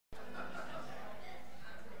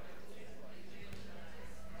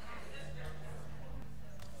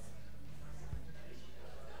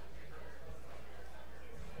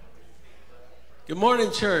Good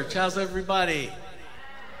morning, church. How's everybody?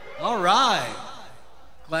 All right.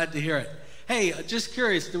 Glad to hear it. Hey, just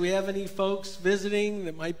curious, do we have any folks visiting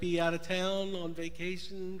that might be out of town on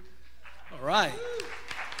vacation? All right.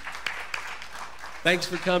 Thanks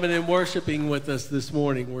for coming and worshiping with us this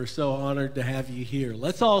morning. We're so honored to have you here.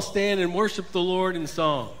 Let's all stand and worship the Lord in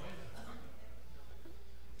song.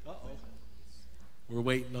 Uh-oh. We're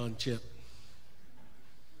waiting on Chip.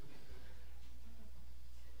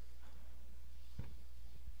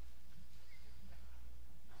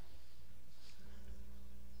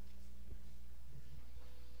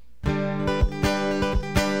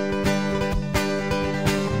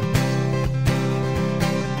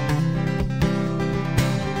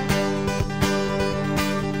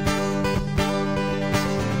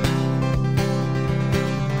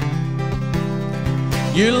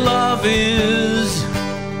 Your love is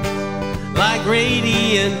like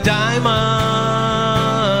radiant diamonds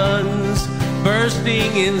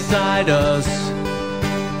bursting inside us.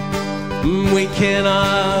 We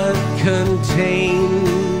cannot contain.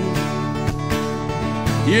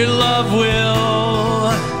 Your love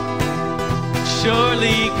will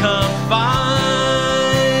surely come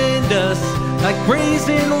find us like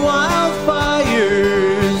brazen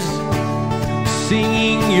wildfires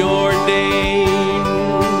singing your name.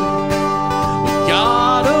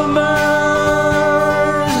 God of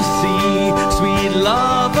mercy, sweet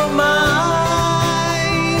love of mine,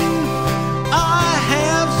 I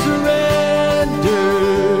have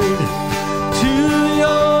surrendered to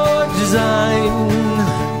your design.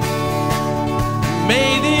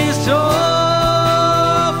 May this offering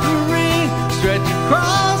stretch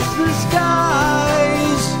across the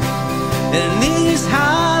skies, and these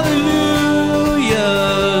hallelujahs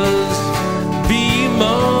be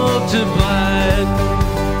multiplied.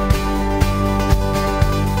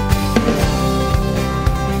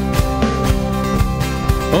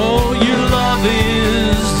 Oh, your love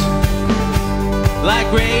is like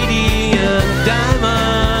radiant diamonds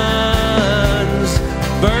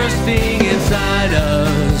bursting inside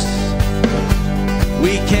us.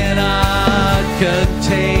 We cannot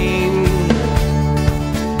contain.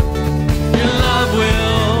 Your love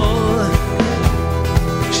will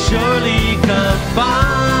surely come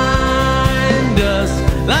find us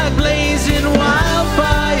like blazing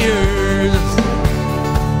wildfires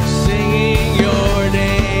singing your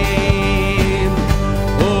name.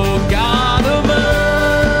 Oh, God of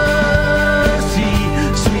mercy,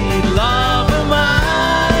 sweet love of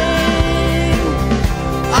mine,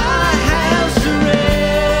 I have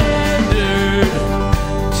surrendered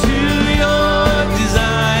to your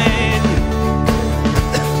design.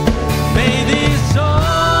 May this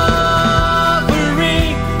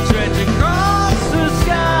offering stretch across the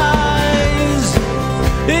sky,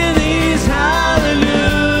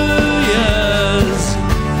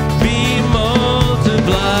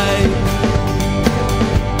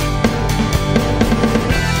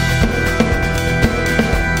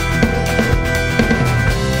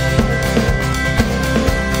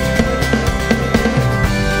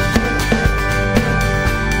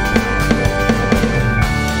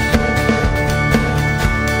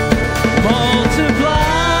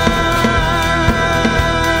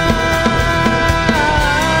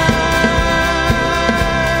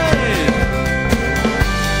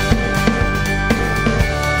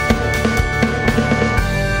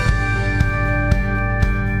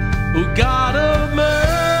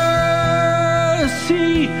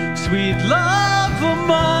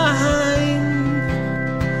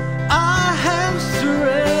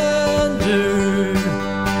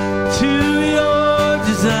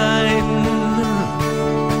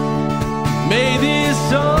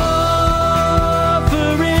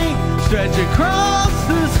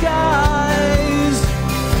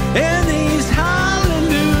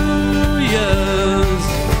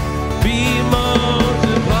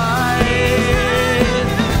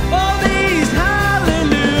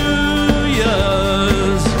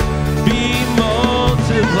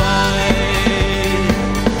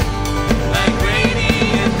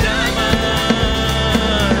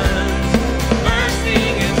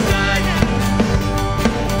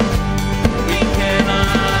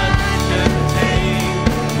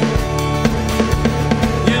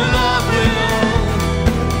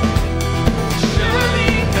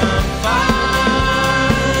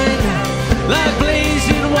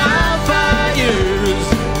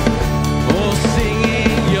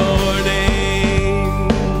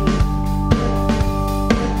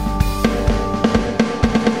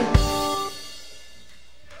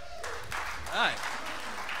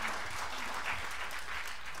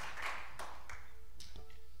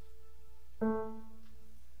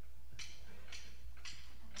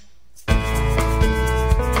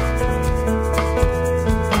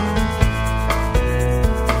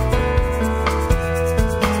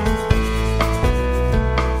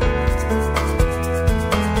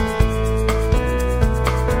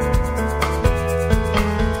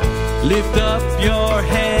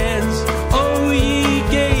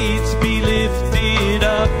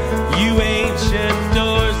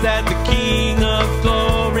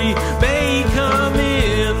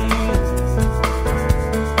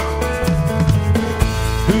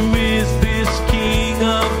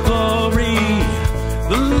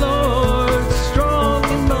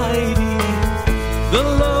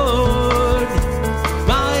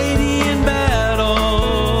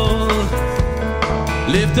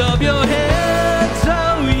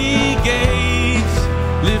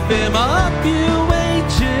 up, you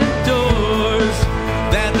ancient doors,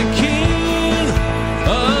 that the King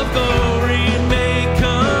of glory may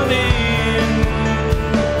come in.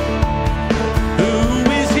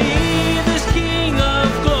 Who is he, this King of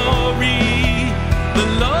glory? The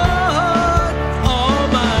Lord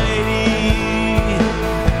Almighty.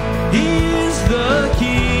 He is the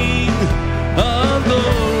King of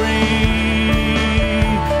glory.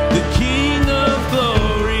 The King of glory.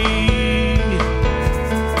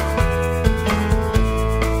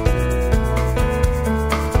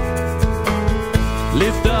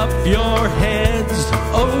 Lift up your heads,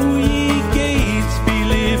 O ye gates, be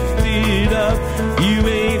lifted up, you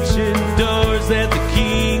ancient doors, that the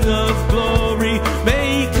King of glory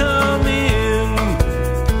may come in.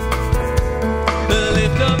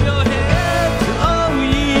 Lift up your heads, O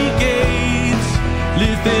ye gates,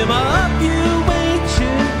 lift them up, you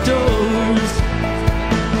ancient doors.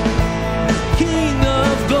 King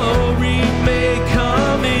of glory may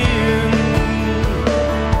come in.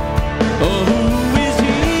 Oh, who is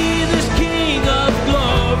he, this King of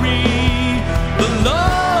glory? The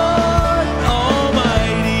Lord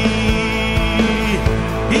Almighty.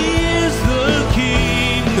 He is the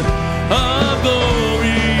King of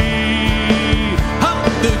glory.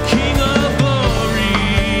 The King of glory.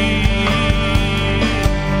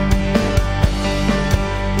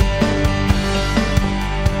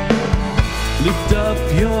 Lift up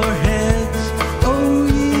your heads, O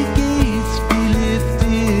ye gates, be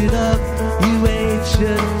lifted up, you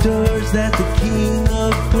ancient doors, that the King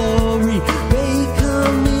of glory may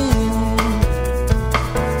come in.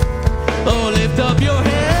 Oh, lift up your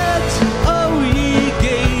heads, O ye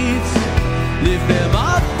gates, lift them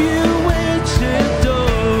up, you ancient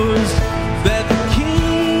doors, that the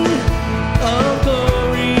King of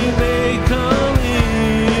glory may come in.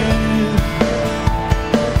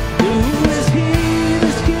 Who is he,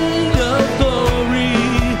 this King of glory?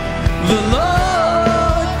 The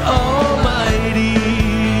Lord Almighty.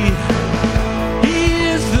 He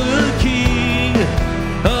is the King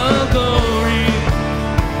of glory.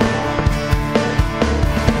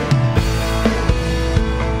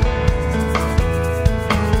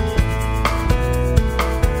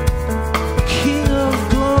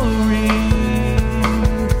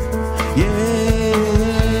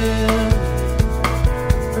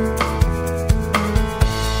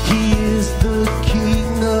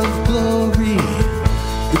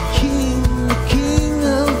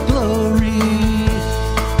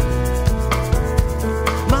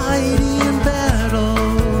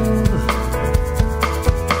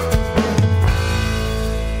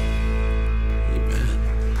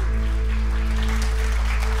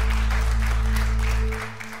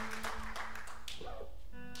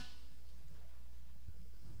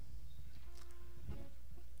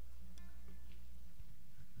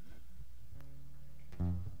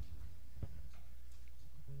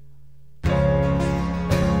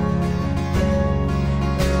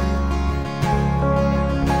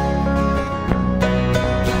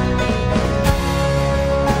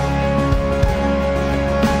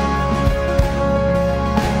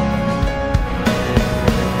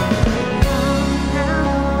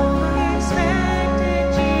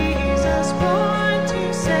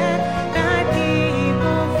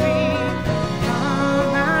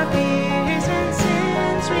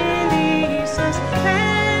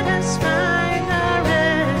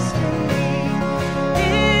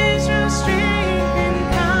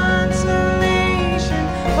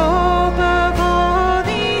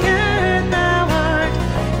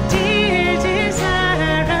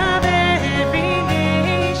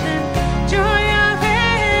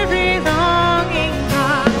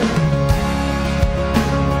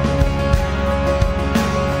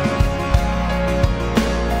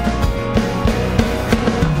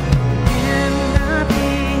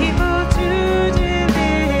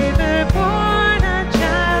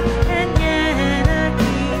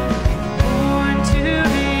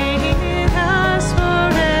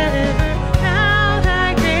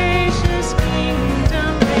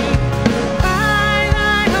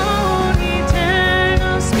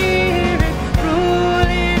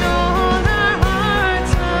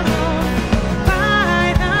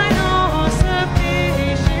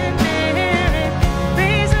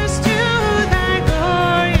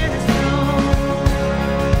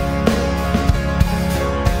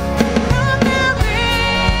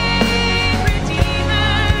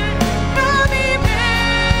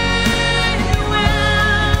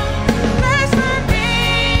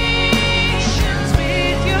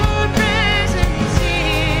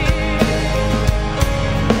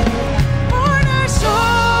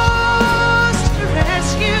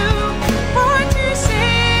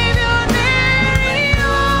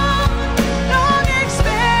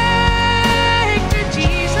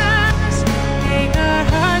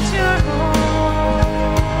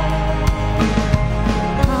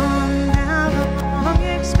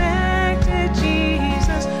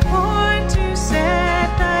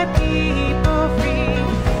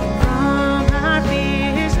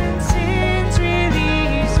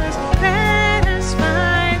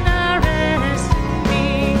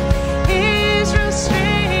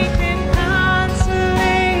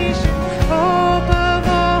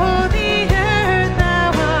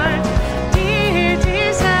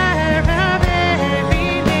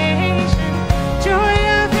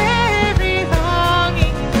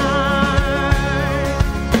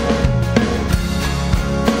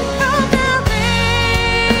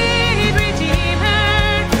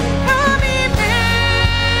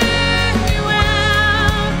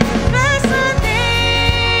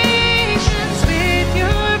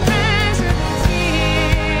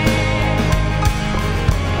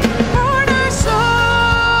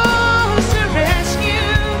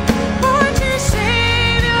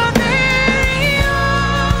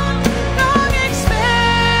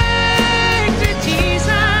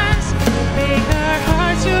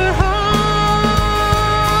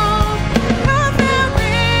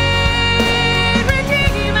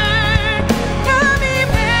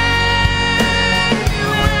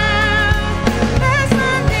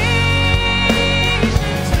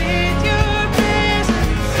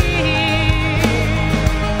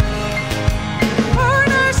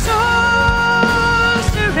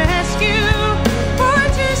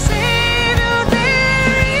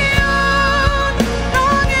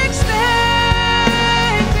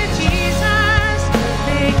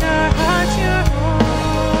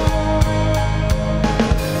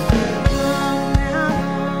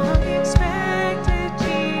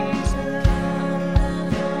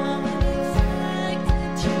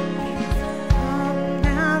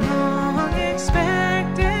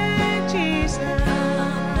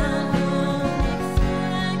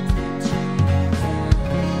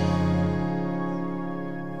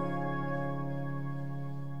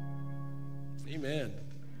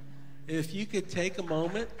 if you could take a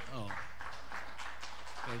moment. Oh,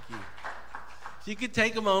 thank you. If you could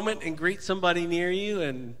take a moment and greet somebody near you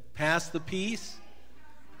and pass the peace,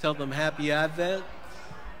 tell them Happy Advent.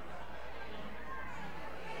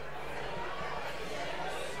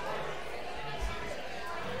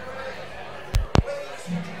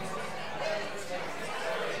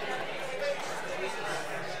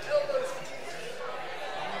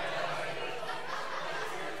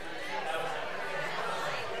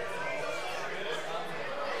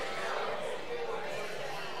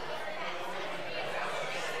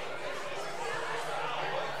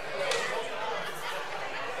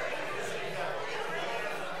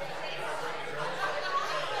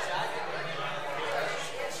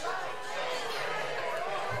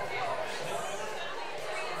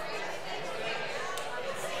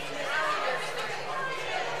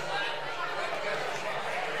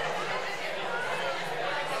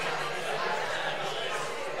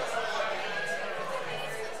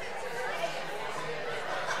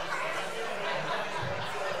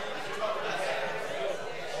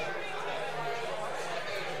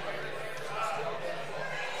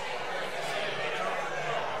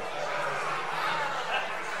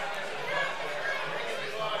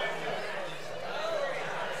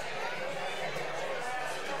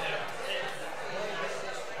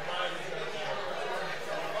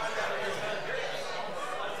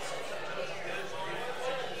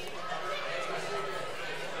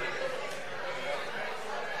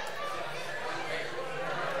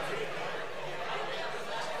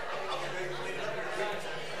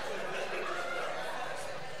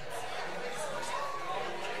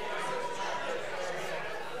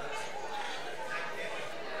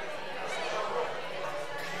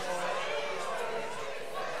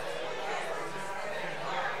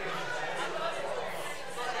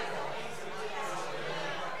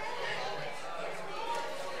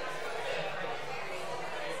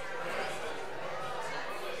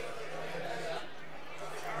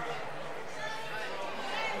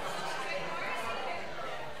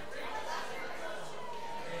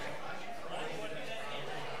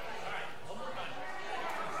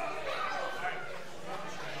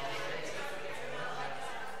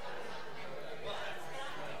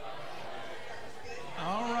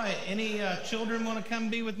 Any children want to come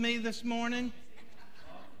be with me this morning?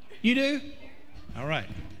 You do? All right.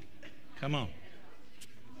 Come on.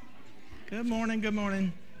 Good morning. Good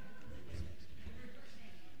morning.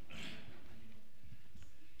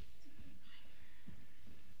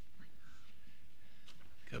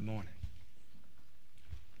 Good morning.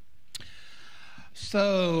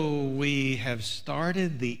 So we have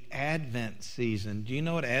started the Advent season. Do you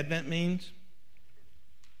know what Advent means?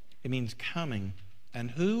 It means coming. And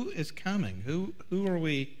who is coming? Who are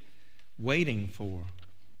we waiting for?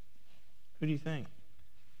 Who do you think?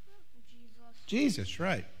 Jesus,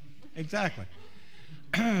 right. Exactly.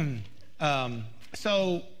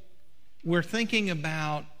 So we're thinking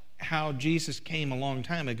about how Jesus came a long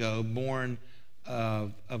time ago, born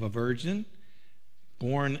of a virgin,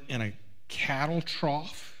 born in a cattle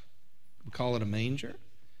trough. We call it a manger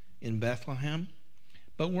in Bethlehem.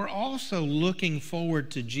 But we're also looking forward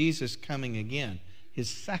to Jesus coming again, his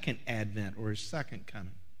second advent or his second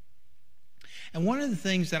coming. And one of the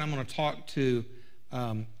things that I'm going to talk to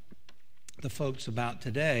the folks about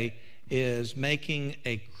today is making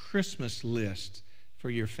a Christmas list for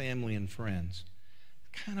your family and friends.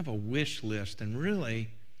 Kind of a wish list, and really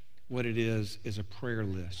what it is a prayer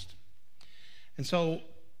list. And so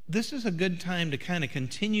this is a good time to kind of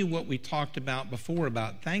continue what we talked about before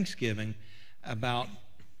about Thanksgiving, about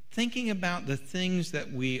thinking about the things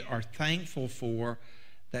that we are thankful for,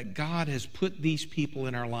 that God has put these people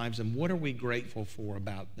in our lives, and what are we grateful for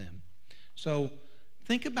about them. So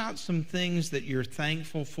think about some things that you're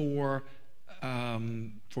thankful for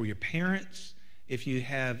your parents, if you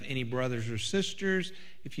have any brothers or sisters,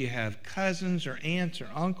 if you have cousins or aunts or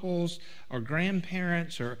uncles or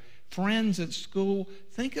grandparents or friends at school.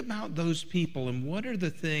 Think about those people and what are the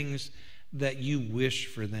things that you wish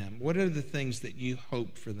for them? What are the things that you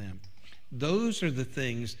hope for them? Those are the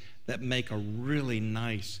things that make a really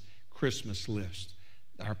nice Christmas list,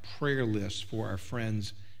 our prayer list for our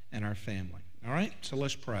friends and our family. All right? So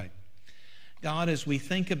let's pray. God, as we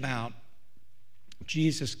think about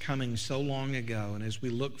Jesus coming so long ago, and as we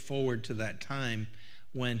look forward to that time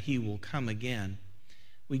when he will come again,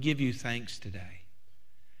 we give you thanks today.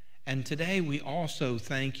 And today we also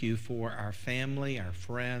thank you for our family, our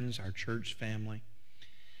friends, our church family.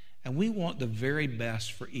 And we want the very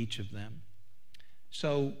best for each of them.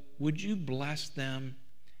 So would you bless them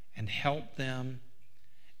and help them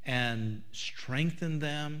and strengthen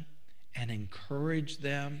them and encourage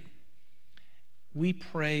them we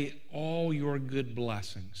pray all your good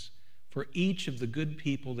blessings for each of the good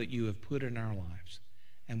people that you have put in our lives.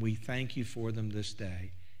 And we thank you for them this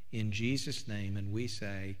day. In Jesus' name, and we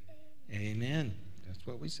say, amen. That's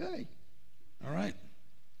what we say. All right.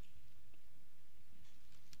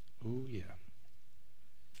 Oh, yeah.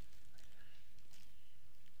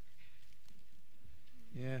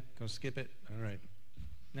 Yeah, go skip it. All right.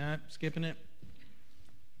 Not skipping it.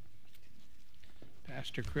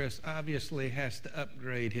 Pastor Chris obviously has to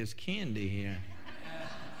upgrade his candy here.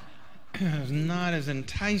 It's not as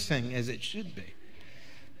enticing as it should be.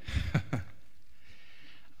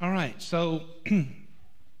 All right, so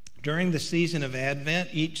during the season of Advent,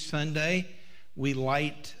 each Sunday, we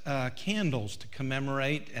light candles to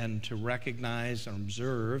commemorate and to recognize or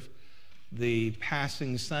observe the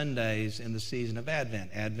passing Sundays in the season of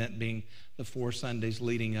Advent, Advent being the 4 Sundays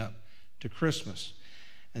leading up to Christmas.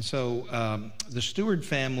 And so the Stewart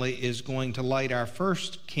family is going to light our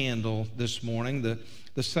first candle this morning.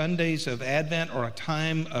 The Sundays of Advent are a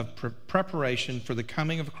time of preparation for the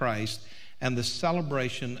coming of Christ and the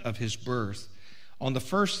celebration of his birth. On the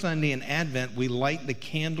first Sunday in Advent, we light the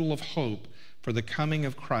candle of hope for the coming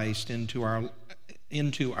of Christ into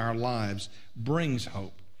our lives, brings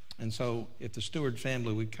hope. And so if the Stewart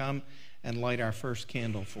family would come and light our first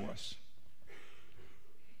candle for us.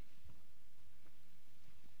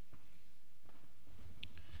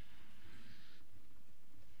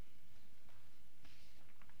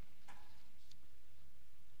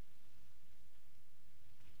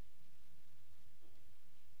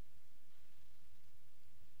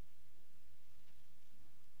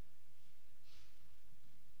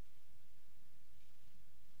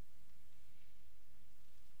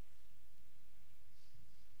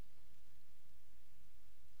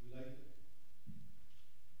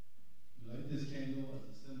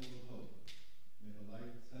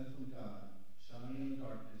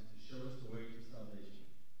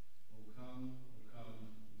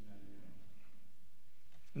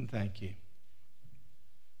 And thank you.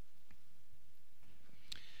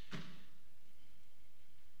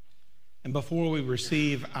 And before we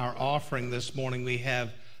receive our offering this morning, we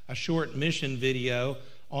have a short mission video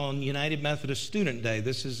on United Methodist Student Day.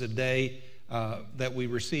 This is a day that we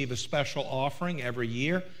receive a special offering every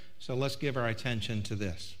year. So let's give our attention to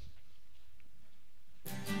this.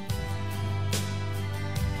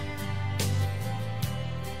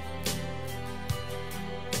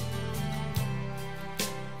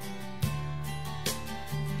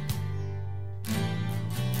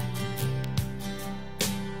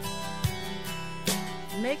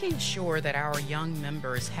 Making sure that our young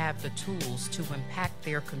members have the tools to impact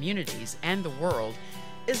their communities and the world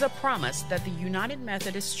is a promise that the United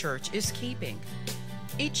Methodist Church is keeping.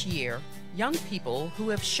 Each year, young people who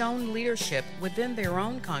have shown leadership within their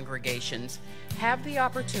own congregations have the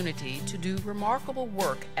opportunity to do remarkable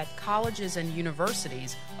work at colleges and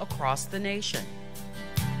universities across the nation.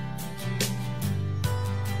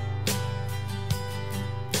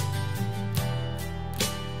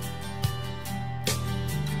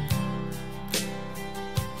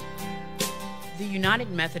 The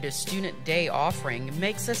United Methodist Student Day offering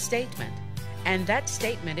makes a statement, and that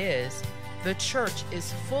statement is, the church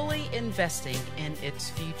is fully investing in its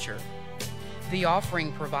future. The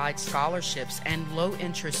offering provides scholarships and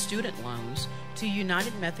low-interest student loans to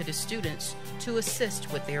United Methodist students to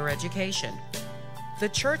assist with their education. The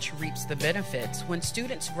church reaps the benefits when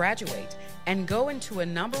students graduate and go into a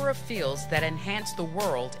number of fields that enhance the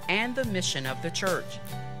world and the mission of the church.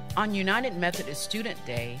 On United Methodist Student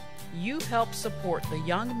Day, you help support the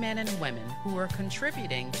young men and women who are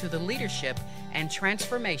contributing to the leadership and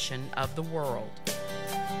transformation of the world.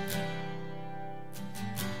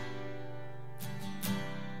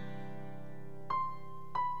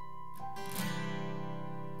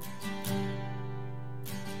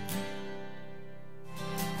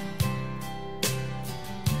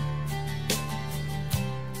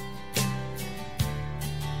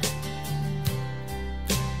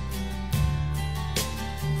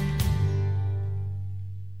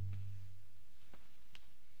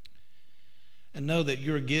 And know that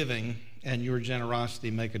your giving and your generosity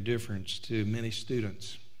make a difference to many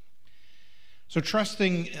students. So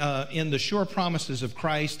trusting in the sure promises of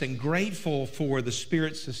Christ and grateful for the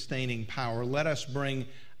Spirit's sustaining power, let us bring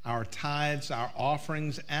our tithes, our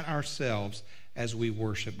offerings, and ourselves as we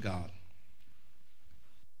worship God.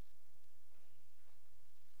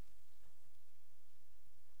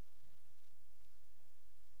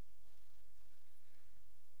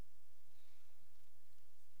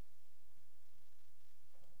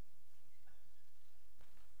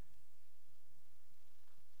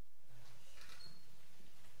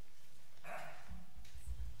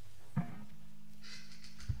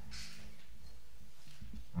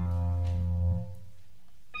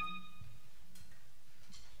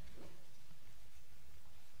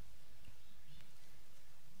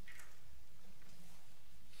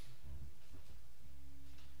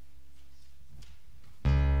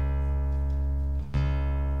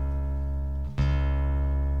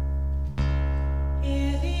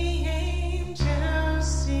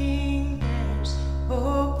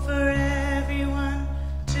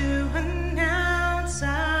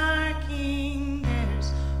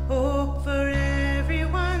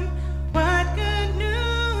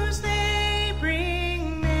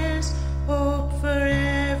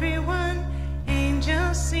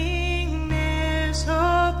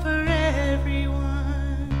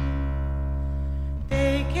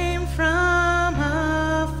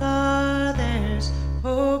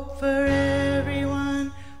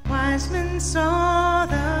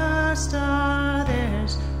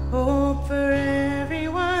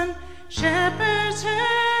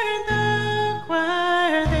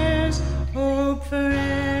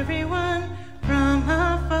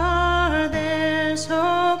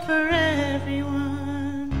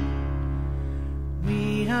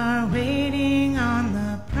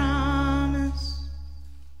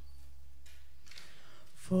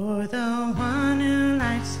 one who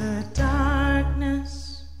lights the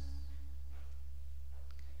darkness,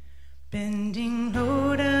 bending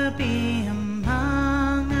low to be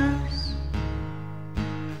among us.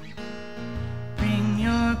 Bring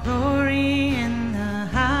your glory in the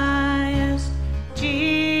highest,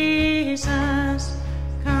 Jesus.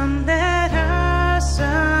 Come, let us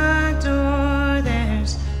adore.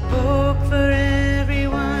 There's hope for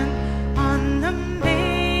everyone on the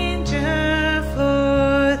manger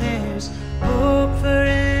floor. There's hope for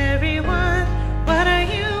everyone. What are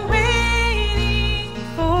you waiting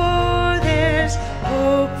for? There's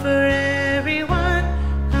hope for everyone.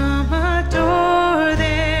 Come adore.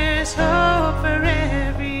 There's hope for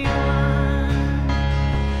everyone.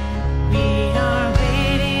 We are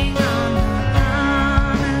waiting on the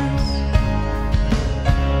promise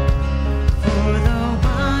for the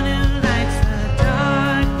one who lights the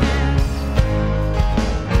darkness,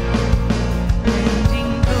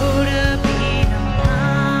 bending low to be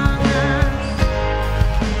among us.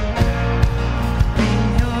 Bring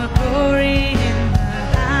your glory in the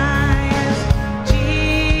highest,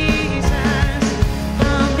 Jesus.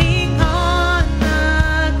 Coming on the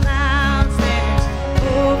clouds, there's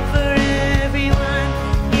hope for everyone.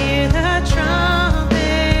 Hear the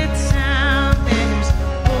trumpet sound. There's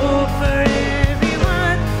hope for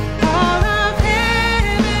everyone. All of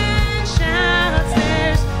heaven shouts.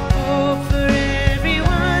 There's hope for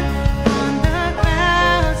everyone. On the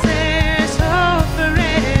clouds, there's hope for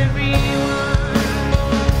everyone.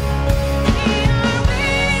 We are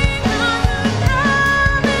waiting on the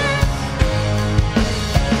promise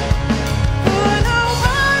for the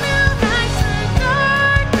one who lights the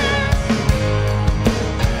darkness,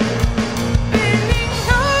 bending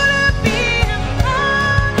low to be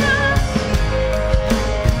among us.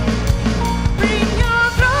 Bring your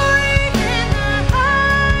glory in the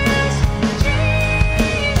highest,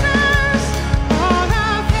 Jesus. All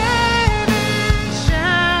of heaven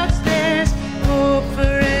shouts. There's hope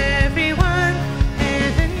for everyone.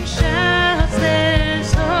 Heaven shouts.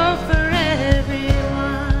 There's hope for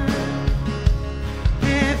everyone.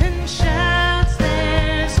 Heaven shouts.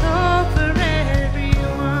 There's hope for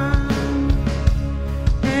everyone.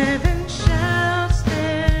 Heaven shouts.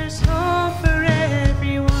 There's hope for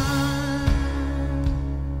everyone.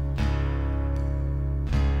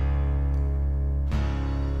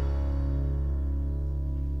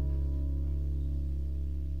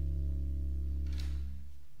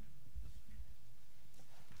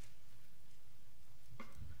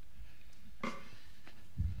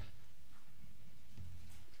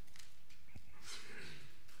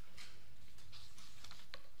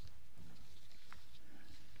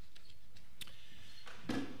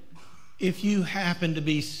 If you happen to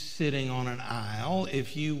be sitting on an aisle,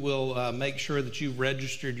 if you will make sure that you've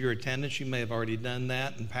registered your attendance, you may have already done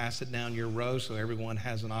that, and pass it down your row so everyone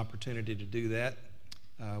has an opportunity to do that.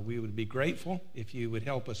 We would be grateful if you would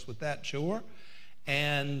help us with that chore.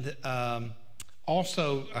 And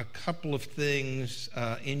also a couple of things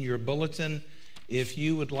in your bulletin. If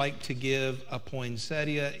you would like to give a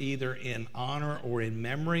poinsettia either in honor or in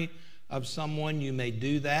memory of someone, you may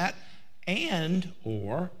do that.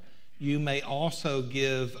 Or you may also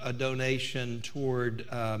give a donation toward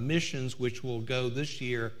missions, which will go this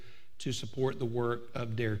year to support the work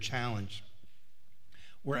of Dare Challenge.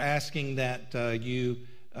 We're asking that you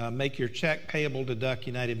make your check payable to Duck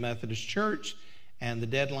United Methodist Church, and the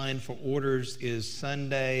deadline for orders is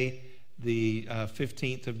Sunday, the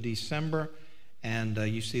 15th of December, and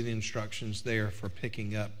you see the instructions there for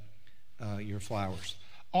picking up your flowers.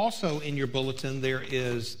 Also in your bulletin, there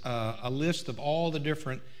is a list of all the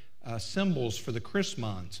different symbols for the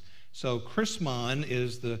Chrismons. So Chrismon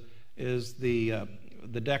is the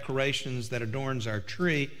decorations that adorns our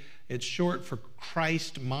tree. It's short for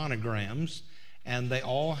Christ monograms, and they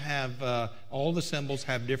all have all the symbols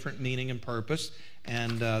have different meaning and purpose.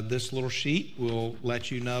 And this little sheet will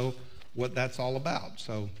let you know what that's all about.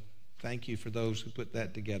 So thank you for those who put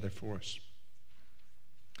that together for us.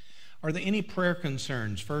 Are there any prayer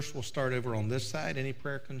concerns? First, we'll start over on this side. Any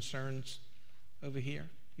prayer concerns over here?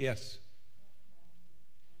 Yes.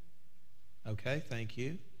 Okay, thank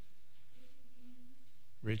you.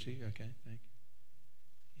 Richie, okay, thank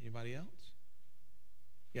you. Anybody else?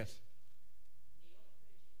 Yes.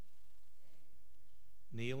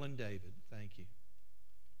 Neil and David, thank you.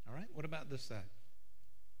 All right, what about this side?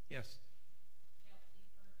 Yes.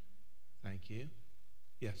 Thank you.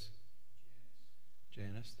 Yes.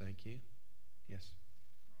 Janice, thank you. Yes.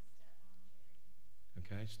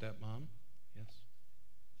 Okay, stepmom. Yes.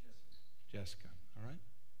 Jessica. All right.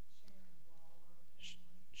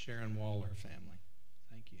 Sharon Waller family.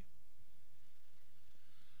 Thank you.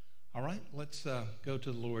 All right, let's go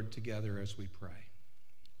to the Lord together as we pray.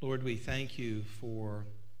 Lord, we thank you for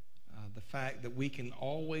the fact that we can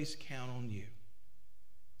always count on you.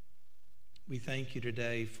 We thank you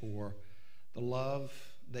today for the love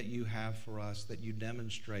that you have for us, that you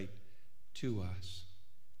demonstrate to us.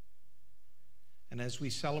 And as we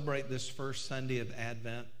celebrate this first Sunday of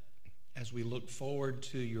Advent, as we look forward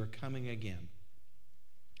to your coming again,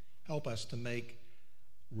 help us to make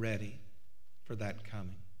ready for that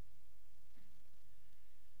coming.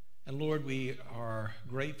 And Lord, we are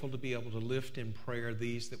grateful to be able to lift in prayer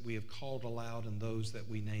these that we have called aloud and those that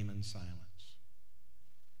we name in silence.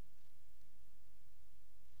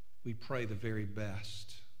 We pray the very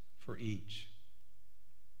best for each.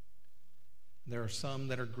 There are some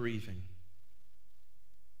that are grieving.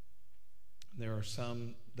 There are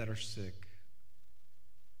some that are sick.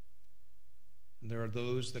 And there are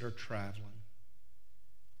those that are traveling.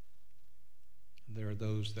 And there are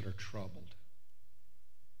those that are troubled.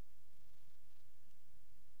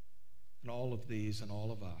 And all of these and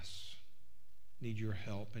all of us need your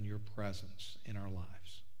help and your presence in our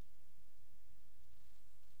lives.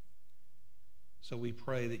 So we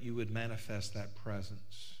pray that you would manifest that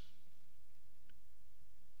presence.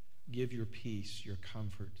 Give your peace, your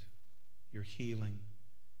comfort, your healing,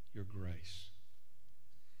 your grace.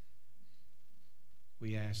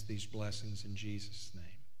 We ask these blessings in Jesus'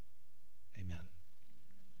 name. Amen.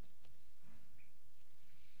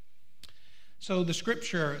 So the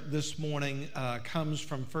scripture this morning comes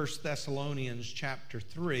from 1 Thessalonians chapter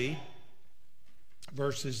 3,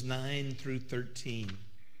 verses 9 through 13.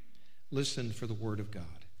 Listen for the word of God.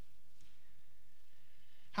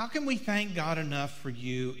 How can we thank God enough for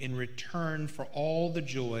you in return for all the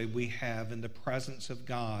joy we have in the presence of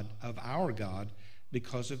God, of our God,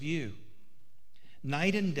 because of you?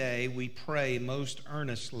 Night and day we pray most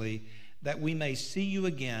earnestly that we may see you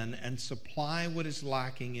again and supply what is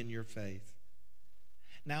lacking in your faith.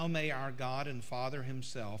 Now may our God and Father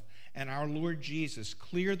himself and our Lord Jesus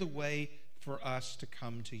clear the way for us to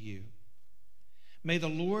come to you. May the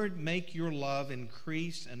Lord make your love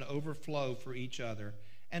increase and overflow for each other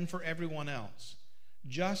and for everyone else,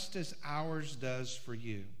 just as ours does for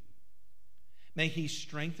you. May he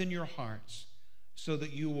strengthen your hearts so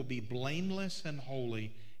that you will be blameless and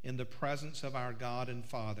holy in the presence of our God and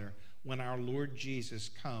Father when our Lord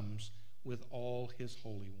Jesus comes with all his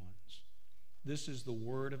holy ones. This is the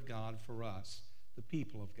word of God for us, the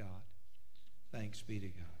people of God. Thanks be to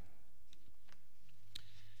God.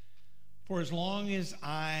 For as long as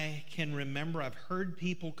I can remember, I've heard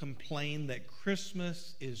people complain that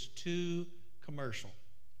Christmas is too commercial.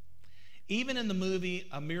 Even in the movie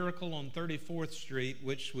A Miracle on 34th Street,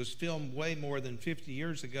 which was filmed way more than 50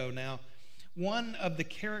 years ago now, one of the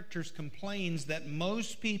characters complains that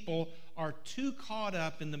most people are too caught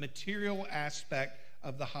up in the material aspect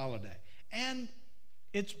of the holiday. And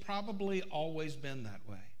it's probably always been that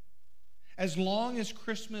way. As long as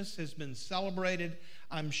Christmas has been celebrated,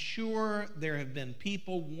 I'm sure there have been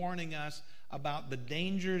people warning us about the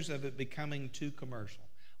dangers of it becoming too commercial.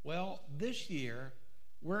 Well, this year,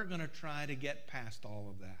 we're going to try to get past all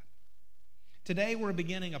of that. Today, we're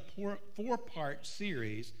beginning a four-part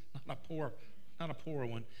series, not a poor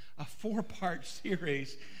one, a four-part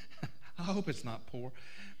series, I hope it's not poor,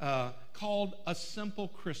 called A Simple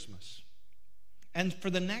Christmas. And for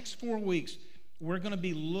the next 4 weeks, we're going to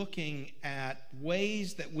be looking at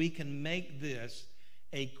ways that we can make this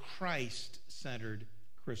a Christ-centered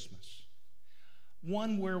Christmas.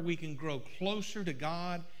 One where we can grow closer to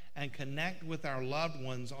God and connect with our loved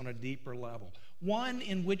ones on a deeper level. One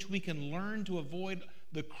in which we can learn to avoid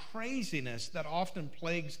the craziness that often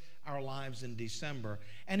plagues our lives in December,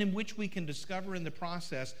 and in which we can discover in the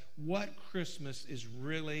process what Christmas is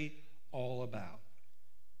really all about.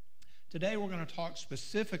 Today we're going to talk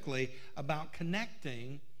specifically about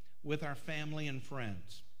connecting with our family and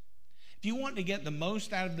friends. If you want to get the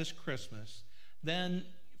most out of this Christmas, then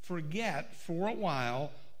forget for a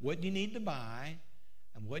while what you need to buy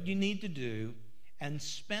and what you need to do, and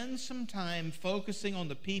spend some time focusing on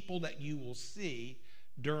the people that you will see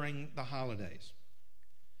during the holidays.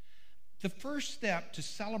 The first step to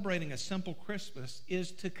celebrating a simple Christmas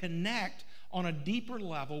is to connect on a deeper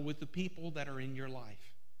level with the people that are in your life.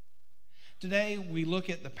 Today, we look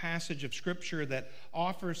at the passage of Scripture that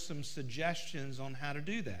offers some suggestions on how to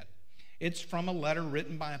do that. It's from a letter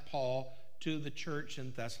written by Paul to the church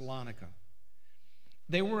in Thessalonica.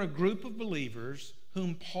 They were a group of believers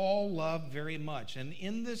whom Paul loved very much, and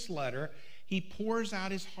in this letter, he pours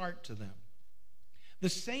out his heart to them. The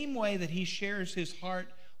same way that he shares his heart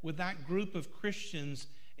with that group of Christians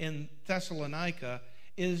in Thessalonica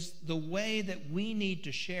is the way that we need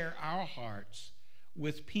to share our hearts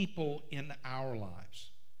with people in our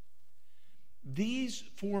lives. These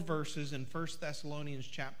 4 verses in 1 Thessalonians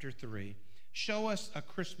chapter 3 show us a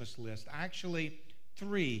Christmas list, actually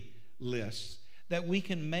 3 lists that we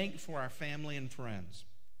can make for our family and friends.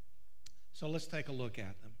 So let's take a look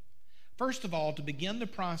at them. First of all, to begin the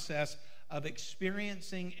process of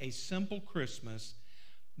experiencing a simple Christmas,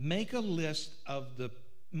 make a list of the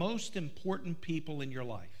most important people in your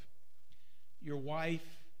life. Your wife,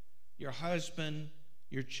 your husband,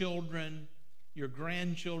 your children, your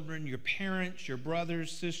grandchildren, your parents, your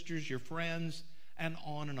brothers, sisters, your friends, and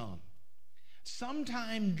on and on.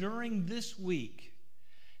 Sometime during this week,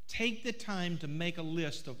 take the time to make a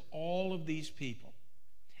list of all of these people.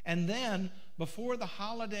 And then, before the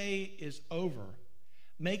holiday is over,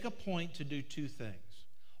 make a point to do 2 things.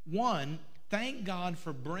 1, thank God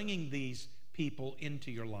for bringing these people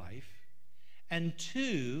into your life. And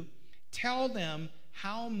 2, tell them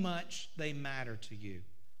how much they matter to you.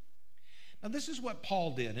 Now, this is what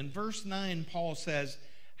Paul did. In verse 9, Paul says,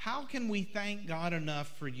 "How can we thank God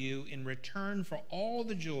enough for you in return for all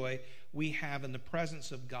the joy we have in the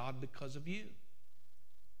presence of God because of you?"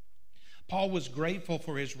 Paul was grateful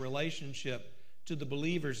for his relationship to the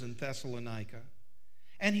believers in Thessalonica,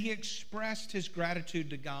 and he expressed his gratitude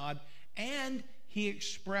to God, and he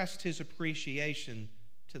expressed his appreciation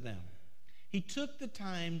to them. He took the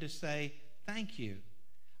time to say, "Thank you.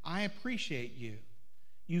 I appreciate you.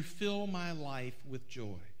 You fill my life with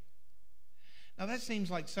joy." Now, that seems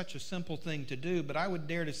like such a simple thing to do, but I would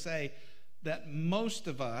dare to say that most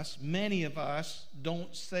of us, many of us,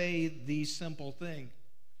 don't say these simple things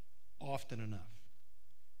often enough.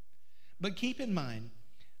 But keep in mind,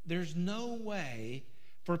 there's no way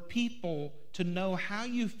for people to know how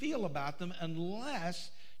you feel about them unless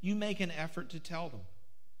you make an effort to tell them.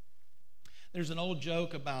 There's an old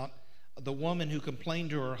joke about the woman who complained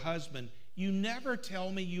to her husband, "You never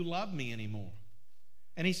tell me you love me anymore."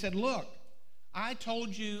 And he said, "Look, I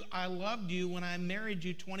told you I loved you when I married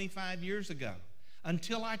you 25 years ago.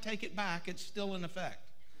 Until I take it back, it's still in effect."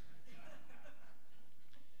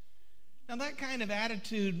 Now, that kind of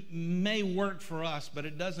attitude may work for us, but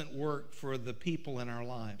it doesn't work for the people in our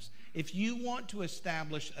lives. If you want to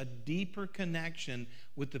establish a deeper connection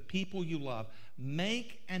with the people you love,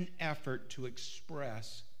 make an effort to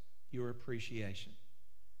express your appreciation.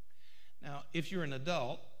 Now, if you're an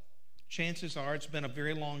adult, chances are it's been a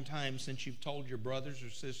very long time since you've told your brothers or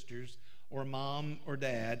sisters or mom or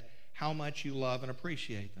dad how much you love and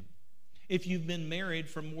appreciate them. If you've been married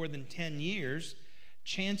for more than 10 years,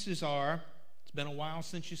 chances are it's been a while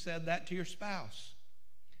since you said that to your spouse.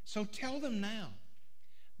 So tell them now.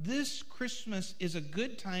 This Christmas is a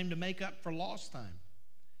good time to make up for lost time.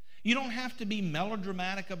 You don't have to be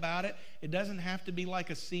melodramatic about it. It doesn't have to be like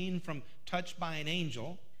a scene from Touched by an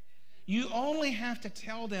Angel. You only have to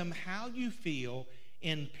tell them how you feel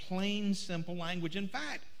in plain, simple language. In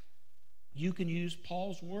fact, you can use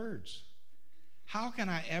Paul's words. "How can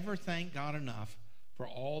I ever thank God enough for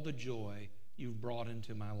all the joy you've brought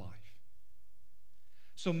into my life?"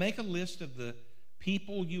 So make a list of the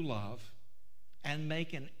people you love and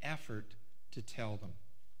make an effort to tell them.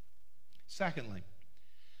 Secondly,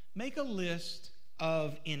 make a list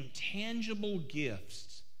of intangible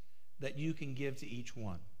gifts that you can give to each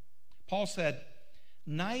one. Paul said,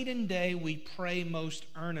 "Night and day we pray most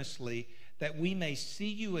earnestly that we may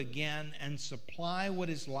see you again and supply what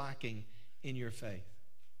is lacking in your faith."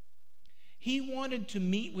 He wanted to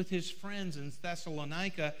meet with his friends in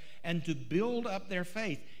Thessalonica and to build up their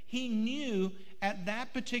faith. He knew at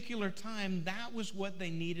that particular time that was what they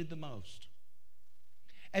needed the most.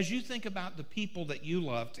 As you think about the people that you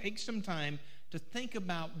love, take some time to think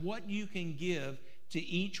about what you can give to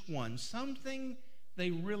each one, something they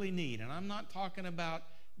really need. And I'm not talking about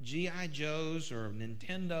G.I. Joes or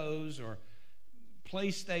Nintendos or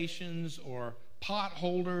PlayStations or pot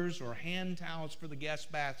holders or hand towels for the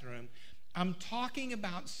guest bathroom. I'm talking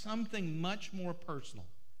about something much more personal,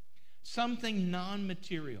 something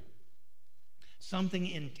non-material, something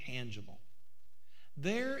intangible.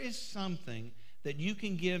 There is something that you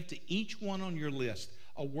can give to each one on your list: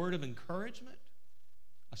 a word of encouragement,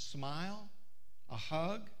 a smile, a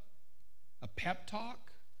hug, a pep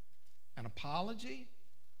talk, an apology,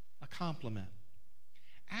 a compliment.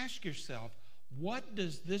 Ask yourself, what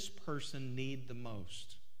does this person need the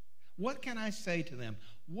most? What can I say to them?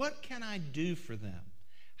 What can I do for them?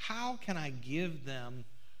 How can I give them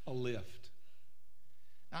a lift?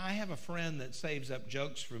 Now, I have a friend that saves up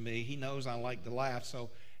jokes for me. He knows I like to laugh, so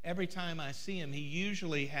every time I see him, he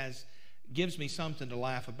usually gives me something to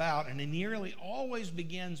laugh about, and he nearly always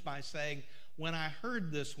begins by saying, when I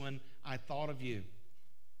heard this one, I thought of you.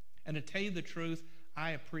 And to tell you the truth,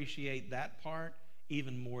 I appreciate that part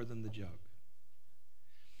even more than the joke.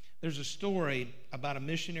 There's a story about a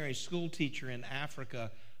missionary school teacher in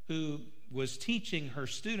Africa who was teaching her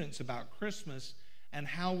students about Christmas and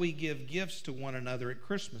how we give gifts to one another at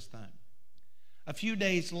Christmas time. A few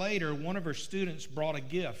days later, one of her students brought a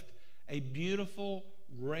gift, a beautiful,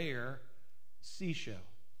 rare seashell.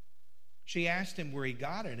 She asked him where he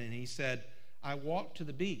got it, and he said, "I walked to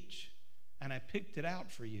the beach, and I picked it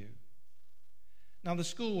out for you." Now, the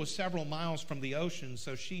school was several miles from the ocean,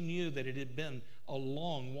 so she knew that it had been a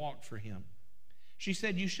long walk for him. She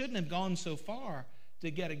said, "You shouldn't have gone so far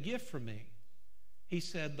to get a gift for me." He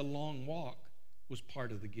said the long walk was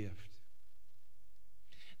part of the gift.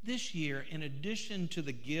 This year, in addition to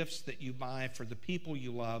the gifts that you buy for the people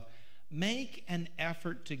you love, make an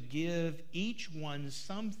effort to give each one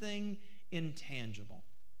something intangible,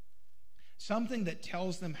 something that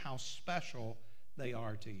tells them how special they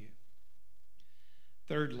are to you.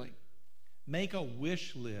 Thirdly, make a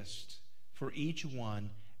wish list for each one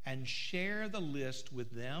and share the list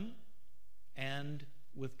with them and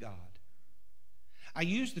with God. I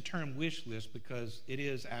use the term wish list because it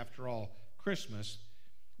is, after all, Christmas.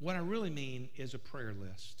 What I really mean is a prayer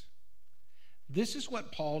list. This is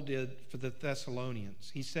what Paul did for the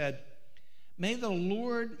Thessalonians. He said, "May the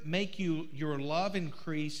Lord make your love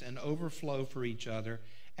increase and overflow for each other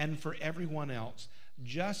and for everyone else,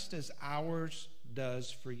 just as ours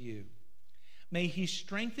does for you. May he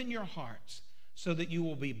strengthen your hearts so that you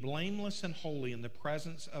will be blameless and holy in the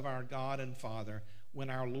presence of our God and Father when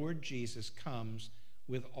our Lord Jesus comes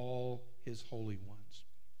with all his holy ones."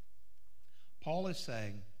 Paul is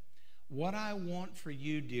saying, what I want for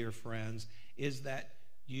you, dear friends, is that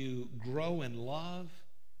you grow in love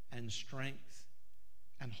and strength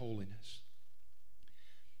and holiness.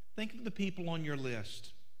 Think of the people on your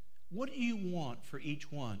list. What do you want for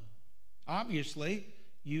each one? Obviously,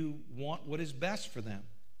 you want what is best for them.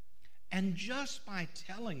 And just by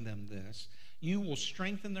telling them this, you will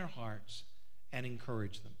strengthen their hearts and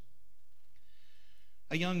encourage them.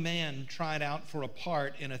 A young man tried out for a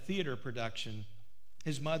part in a theater production.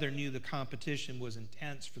 His mother knew the competition was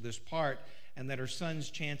intense for this part and that her son's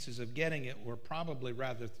chances of getting it were probably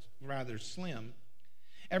rather slim.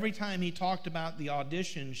 Every time he talked about the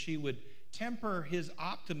audition, she would temper his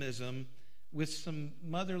optimism with some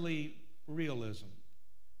motherly realism,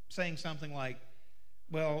 saying something like,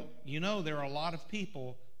 "Well, you know, there are a lot of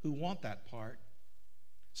people who want that part.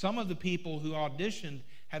 Some of the people who auditioned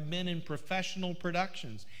have been in professional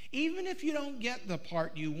productions. Even if you don't get the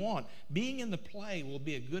part you want, being in the play will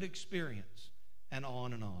be a good experience," and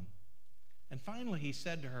on and on. And finally he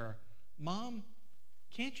said to her, "Mom,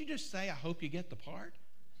 can't you just say, 'I hope you get the part'?"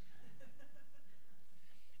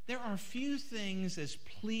 There are few things as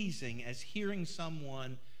pleasing as hearing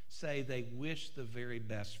someone say they wish the very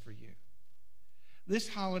best for you. This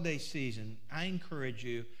holiday season, I encourage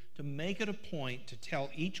you to make it a point to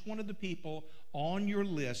tell each one of the people on your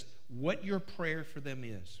list what your prayer for them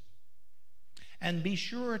is. And be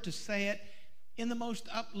sure to say it in the most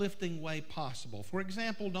uplifting way possible. For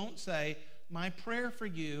example, don't say, "My prayer for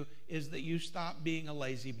you is that you stop being a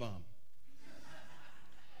lazy bum."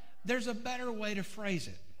 There's a better way to phrase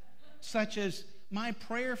it, such as, "My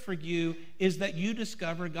prayer for you is that you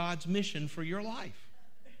discover God's mission for your life."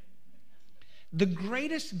 The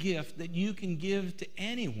greatest gift that you can give to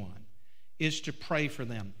anyone is to pray for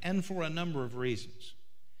them, and for a number of reasons.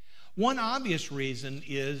 One obvious reason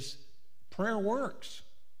is prayer works.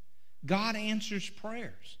 God answers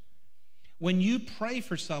prayers. When you pray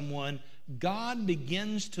for someone, God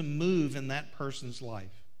begins to move in that person's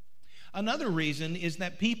life. Another reason is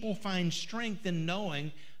that people find strength in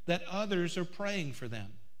knowing that others are praying for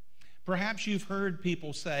them. Perhaps you've heard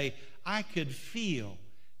people say, "I could feel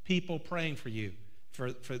people praying for you,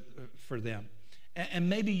 for them." And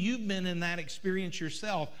maybe you've been in that experience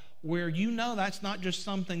yourself where you know that's not just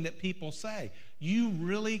something that people say. You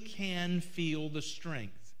really can feel the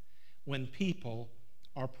strength when people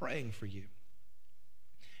are praying for you.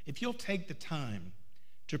 If you'll take the time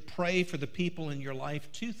to pray for the people in your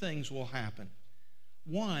life, two things will happen.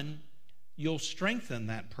 One, you'll strengthen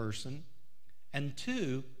that person. And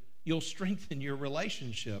two, you'll strengthen your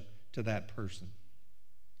relationship to that person.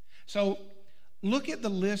 So look at the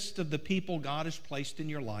list of the people God has placed in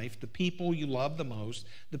your life, the people you love the most,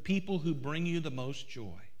 the people who bring you the most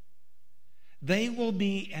joy. They will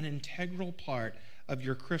be an integral part of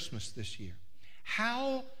your Christmas this year.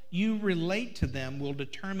 How you relate to them will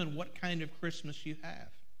determine what kind of Christmas you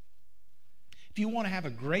have. If you want to have a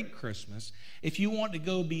great Christmas, if you want to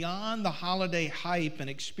go beyond the holiday hype and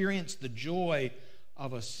experience the joy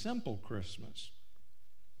of a simple Christmas,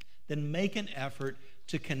 then make an effort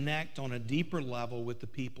to connect on a deeper level with the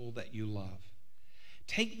people that you love.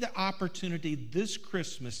 Take the opportunity this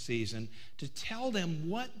Christmas season to tell them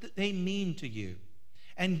what they mean to you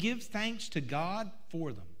and give thanks to God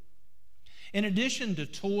for them. In addition to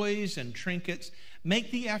toys and trinkets, make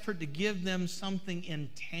the effort to give them something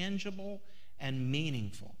intangible and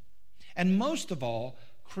meaningful. And most of all,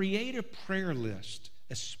 create a prayer list,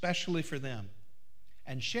 especially for them,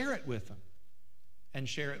 and share it with them, and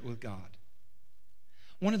share it with God.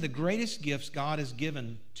 One of the greatest gifts God has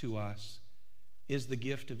given to us is the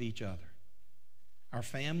gift of each other. Our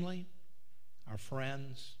family, our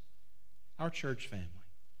friends, our church family.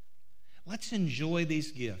 Let's enjoy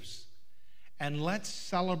these gifts, and let's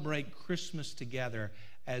celebrate Christmas together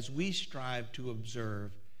as we strive to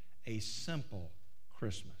observe a simple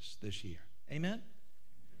Christmas this year. Amen?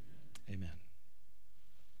 Amen.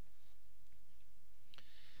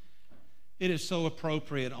 It is so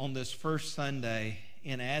appropriate on this first Sunday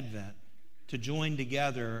in Advent to join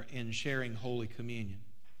together in sharing Holy Communion,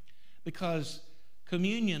 because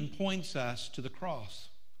communion points us to the cross,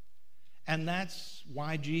 and that's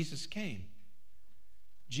why Jesus came.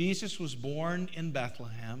 Jesus was born in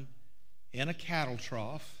Bethlehem in a cattle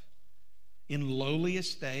trough in lowly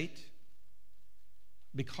estate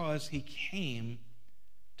because he came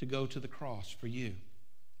to go to the cross for you,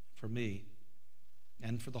 for me,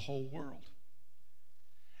 and for the whole world,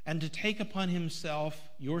 and to take upon himself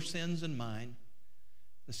your sins and mine,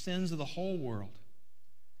 the sins of the whole world,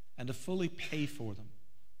 and to fully pay for them,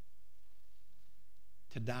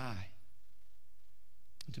 to die,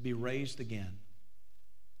 and to be raised again.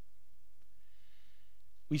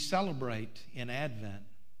 We celebrate in Advent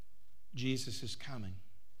Jesus is coming,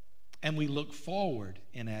 and we look forward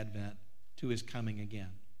in Advent to his coming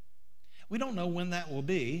again. We don't know when that will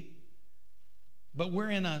be, but we're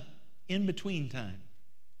in an in-between time.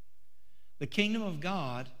 The kingdom of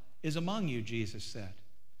God is among you, Jesus said.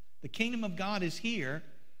 The kingdom of God is here,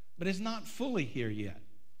 but it's not fully here yet.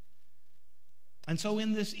 And so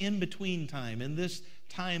in this in-between time, in this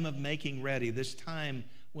time of making ready, this time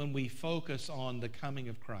when we focus on the coming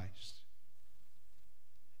of Christ,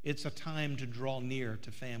 it's a time to draw near to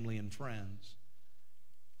family and friends.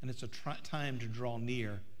 And it's a time to draw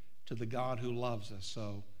near to the God who loves us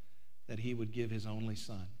so that he would give his only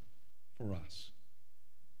Son for us.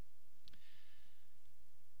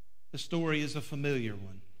 The story is a familiar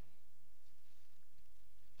one.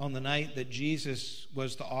 On the night that Jesus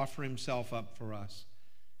was to offer himself up for us,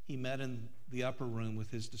 he met in the upper room with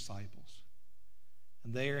his disciples.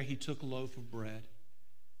 And there he took a loaf of bread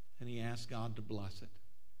and he asked God to bless it.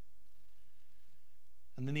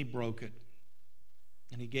 And then he broke it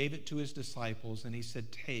and he gave it to his disciples and he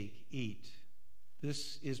said, "Take, eat.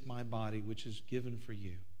 This is my body which is given for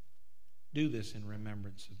you. Do this in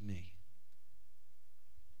remembrance of me."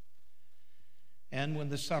 And when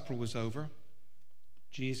the supper was over,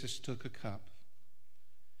 Jesus took a cup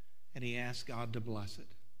and he asked God to bless it.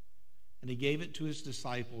 And he gave it to his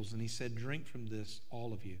disciples and he said, "Drink from this,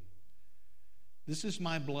 all of you. This is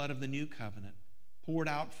my blood of the new covenant, poured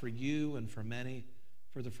out for you and for many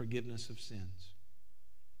for the forgiveness of sins.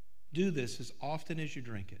 Do this as often as you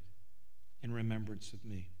drink it in remembrance of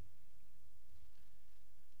me."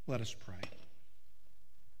 Let us pray.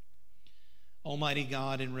 Almighty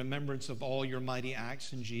God, in remembrance of all your mighty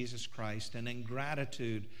acts in Jesus Christ and in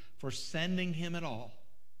gratitude for sending him at all,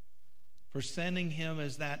 for sending him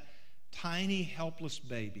as that tiny, helpless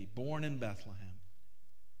baby born in Bethlehem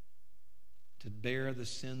to bear the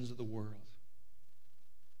sins of the world,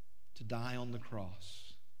 to die on the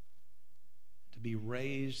cross, to be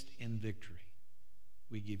raised in victory,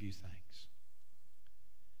 we give you thanks.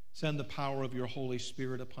 Send the power of your Holy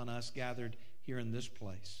Spirit upon us gathered here in this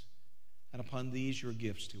place, and upon these your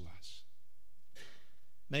gifts to us.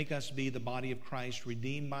 Make us be the body of Christ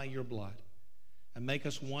redeemed by your blood, and make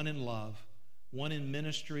us one in love, one in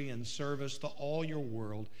ministry and service to all your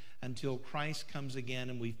world until Christ comes again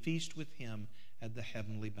and we feast with him at the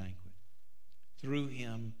heavenly banquet. Through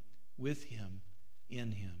him, with him,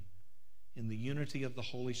 in the unity of the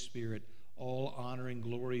Holy Spirit, all honor and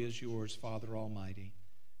glory is yours, Father Almighty,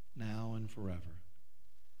 now and forever.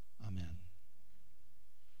 Amen.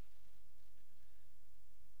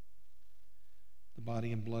 The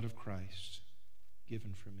body and blood of Christ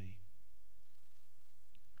given for me.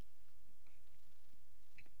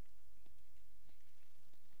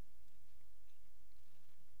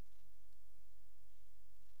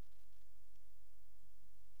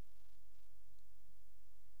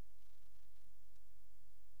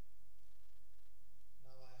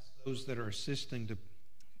 those that are assisting to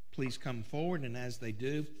please come forward, and as they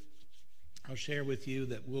do, I'll share with you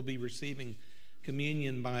that we'll be receiving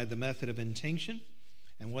communion by the method of intinction.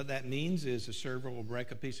 And what that means is a server will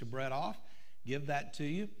break a piece of bread off, give that to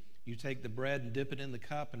you. You take the bread and dip it in the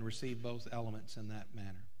cup and receive both elements in that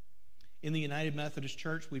manner. In the United Methodist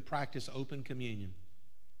Church, we practice open communion.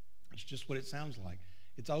 It's just what it sounds like.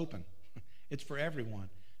 It's open. It's for everyone.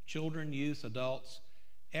 Children, youth, adults,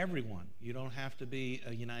 everyone. You don't have to be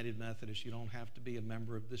a United Methodist. You don't have to be a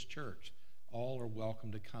member of this church. All are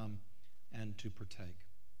welcome to come and to partake.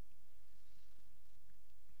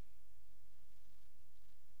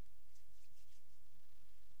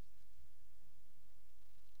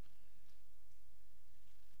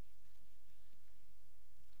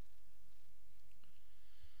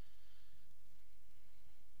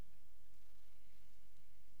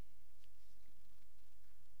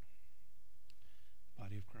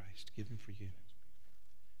 Body of Christ, given for you.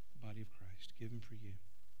 The body of Christ, given for you.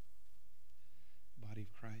 The body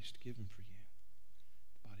of Christ, given for you.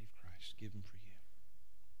 The body of Christ, given for you.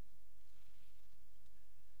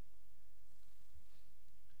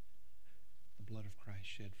 The blood of Christ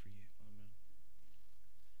shed for you. Amen.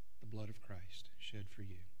 The blood of Christ shed for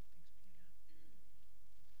you.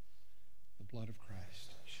 The blood of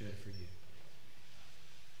Christ shed for you.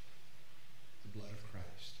 The blood of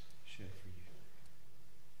Christ shed for you.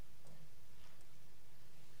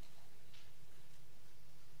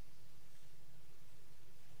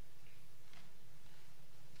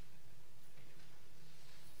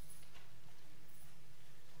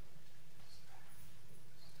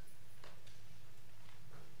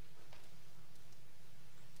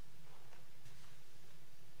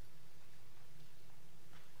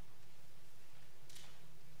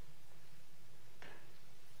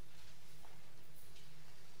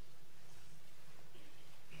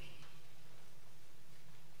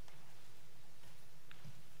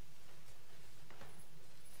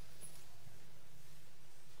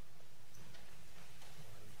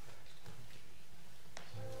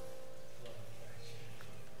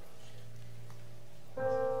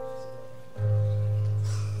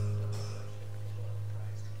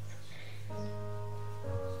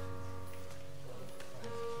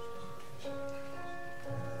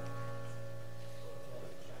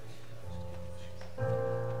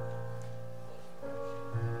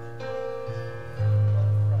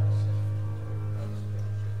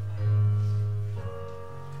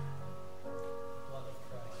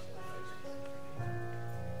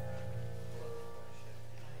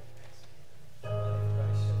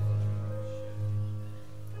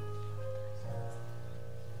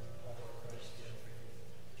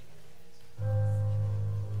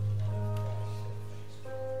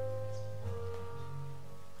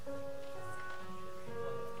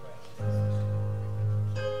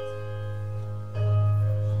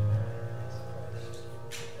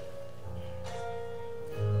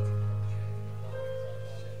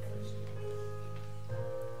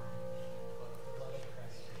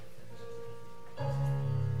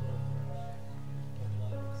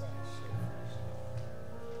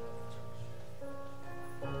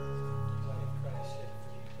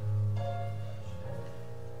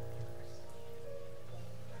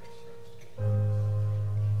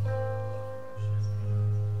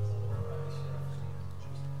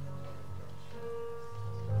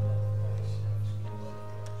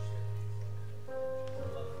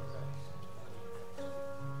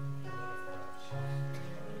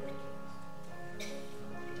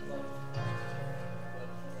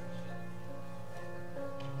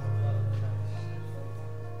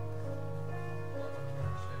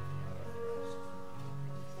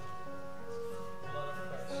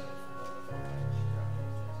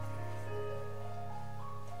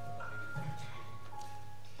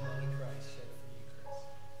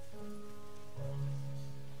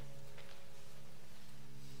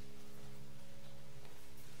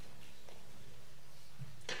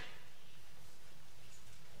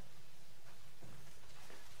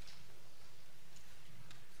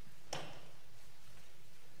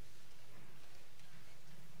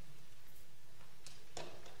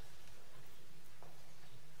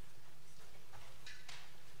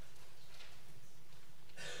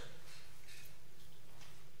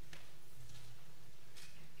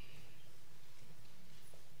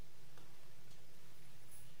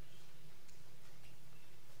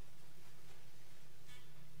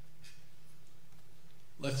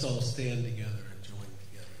 Let's all stand together and join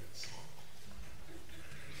together in song.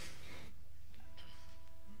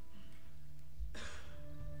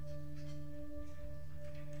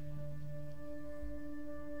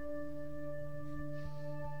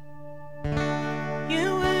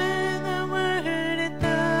 You will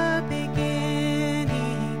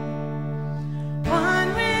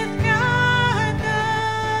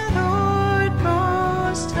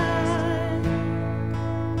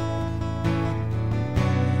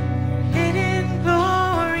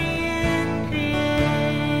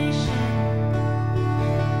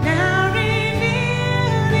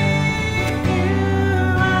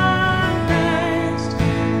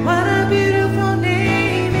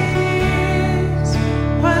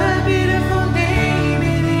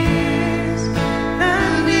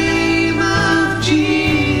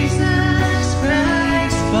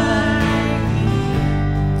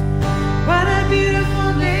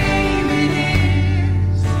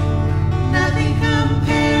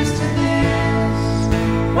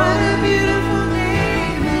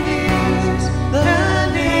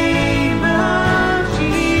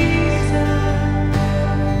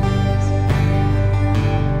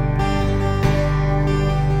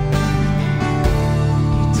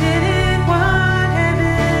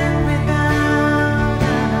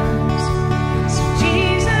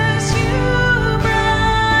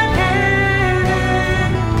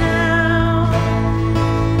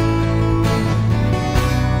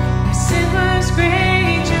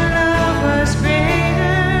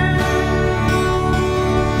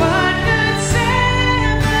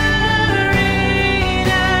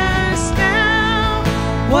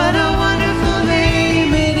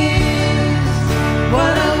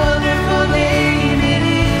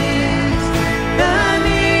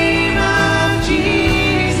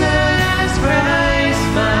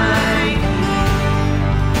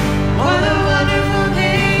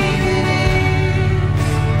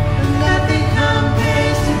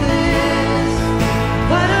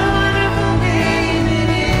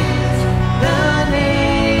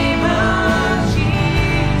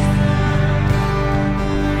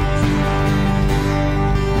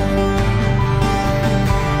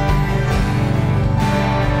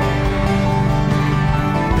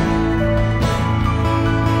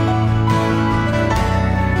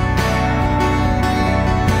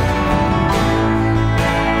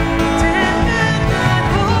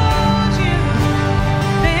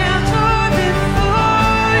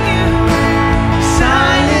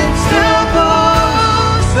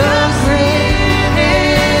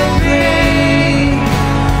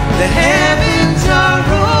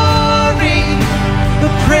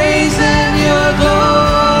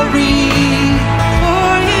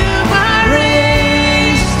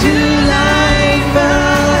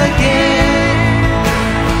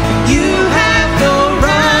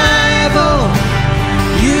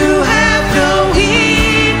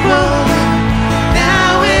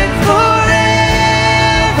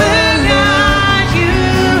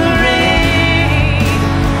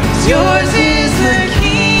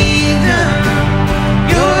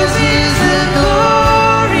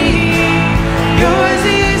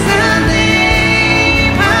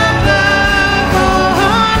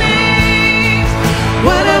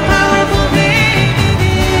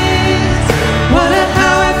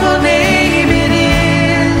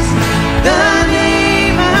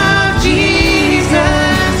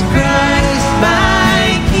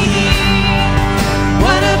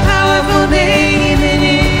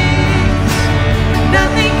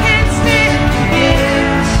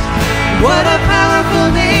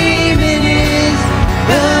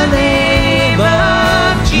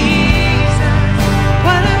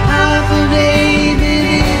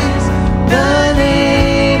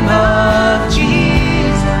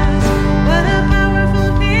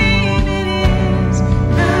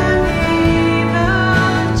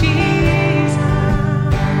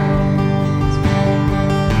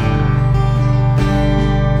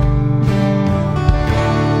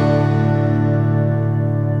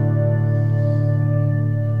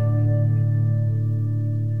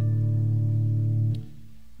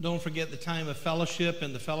time of fellowship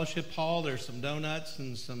in the fellowship hall. There's some donuts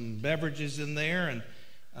and some beverages in there, and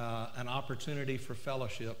an opportunity for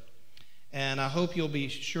fellowship. And I hope you'll be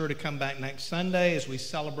sure to come back next Sunday as we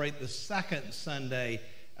celebrate the second Sunday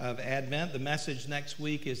of Advent. The message next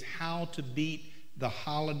week is How to Beat the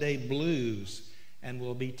Holiday Blues, and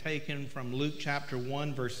will be taken from Luke chapter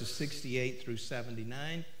 1, verses 68 through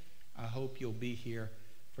 79. I hope you'll be here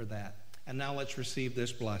for that. And now let's receive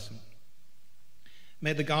this blessing.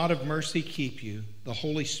 May the God of mercy keep you, the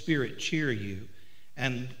Holy Spirit cheer you,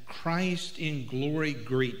 and Christ in glory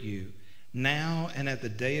greet you, now and at the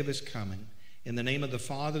day of his coming. In the name of the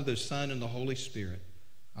Father, the Son, and the Holy Spirit.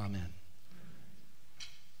 Amen.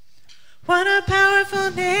 What a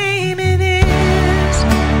powerful name it is.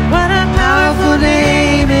 What a powerful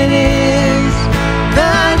name it is.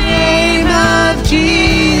 The name of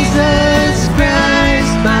Jesus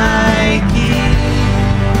Christ, my King.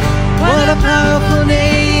 What a powerful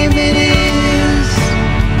name it is.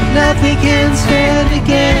 Nothing can stand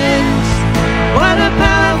against. What a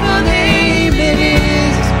powerful